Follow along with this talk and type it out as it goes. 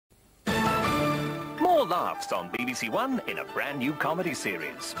More laughs on BBC One in a brand new comedy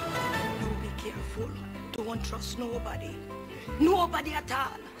series. You be careful. Don't trust nobody. Nobody at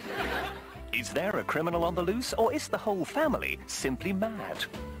all. Is there a criminal on the loose, or is the whole family simply mad?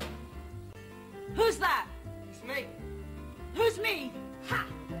 Who's that? It's me. Who's me? Ha!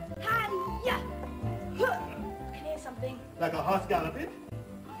 Hi-ya! Huh. I can hear something. Like a horse galloping?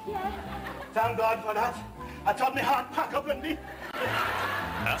 Yeah. Thank God for that. I thought my heart pack up in me.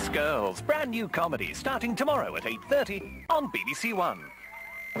 Us Girls, brand new comedy starting tomorrow at 8:30 on BBC One.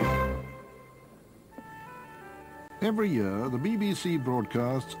 Every year, the BBC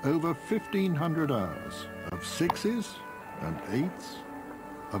broadcasts over 1,500 hours of sixes and eights,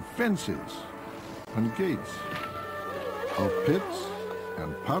 of fences and gates, of pits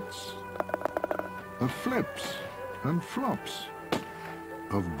and putts, of flips and flops,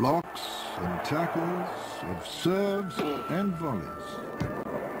 of blocks and tackles, of serves and volleys,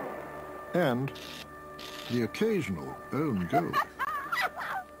 and the occasional own goal.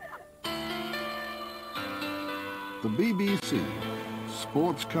 The BBC,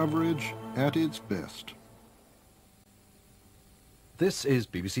 sports coverage at its best. This is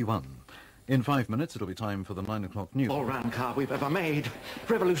BBC One. In 5 minutes, it'll be time for the 9 o'clock news. All-round car we've ever made.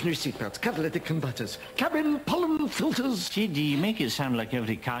 Revolutionary seatbelts, catalytic converters, cabin pollen filters. Gee, you make it sound like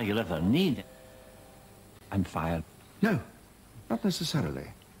every car you'll ever need. I'm fired. No, not necessarily.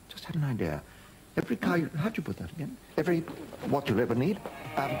 Just had an idea. Every car you... How'd you put that again? Every... what you'll ever need.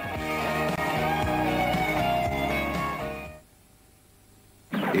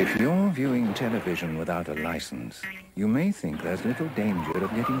 If you're viewing television without a license, you may think there's little danger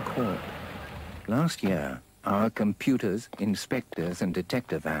of getting caught. Last year, our computers, inspectors and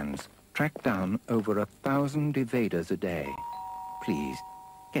detector vans tracked down over 1,000 evaders a day. Please,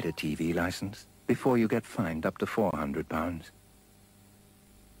 get a TV license before you get fined up to £400.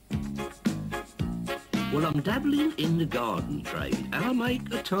 Well, I'm dabbling in the garden trade, and I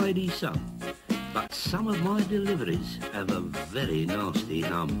make a tidy sum. But some of my deliveries have a very nasty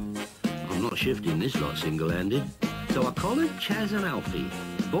hum. I'm not shifting this lot single-handed, so I collared Chaz and Alfie.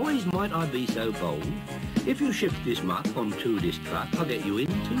 Boys, might I be so bold? If you shift this muck onto this truck, I'll get you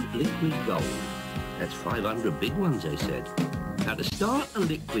into liquid gold. That's 500 big ones, they said. Now, to start a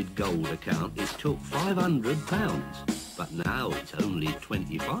liquid gold account, it took £500. But now it's only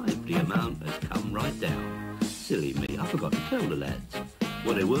 25. The amount has come right down. Silly me, I forgot to tell the lads.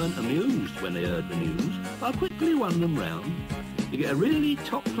 Well, they weren't amused when they heard the news. I quickly won them round. You get a really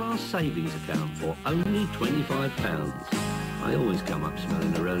top-class savings account for only £25. I always come up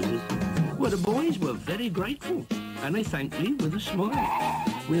smelling the roses. Well, the boys were very grateful, and they thanked me with a smile.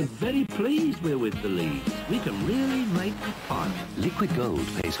 We're very pleased we're with the leads. We can really make a pile. Liquid Gold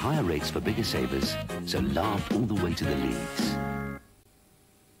pays higher rates for bigger savers, so laugh all the way to the leads.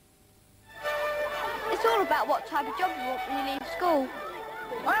 It's all about what type of job you want when you leave school.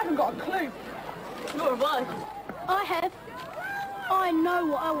 I haven't got a clue. Nor have I. I have. I know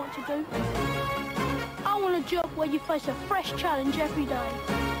what I want to do. I want a job where you face a fresh challenge every day.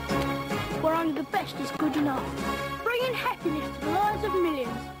 Where only the best is good enough. Bringing happiness to the lives of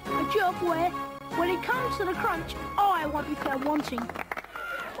millions. A job where, when it comes to the crunch, I won't be found wanting.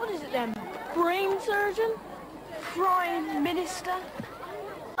 What is it then? Brain surgeon? Prime Minister?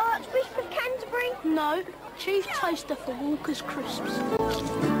 Archbishop of Canterbury? No. Chief taster for Walker's Crisps.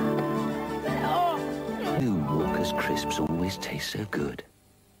 New Walker's Crisps always taste so good.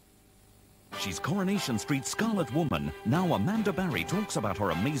 She's Coronation Street's Scarlet Woman. Now Amanda Barry talks about her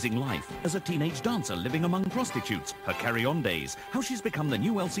amazing life as a teenage dancer living among prostitutes, her carry-on days, how she's become the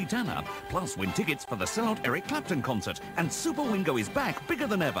new Elsie Tanner, plus win tickets for the sellout Eric Clapton concert. And Super Wingo is back bigger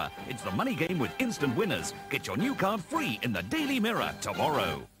than ever. It's the money game with instant winners. Get your new card free in the Daily Mirror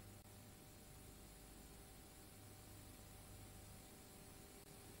tomorrow.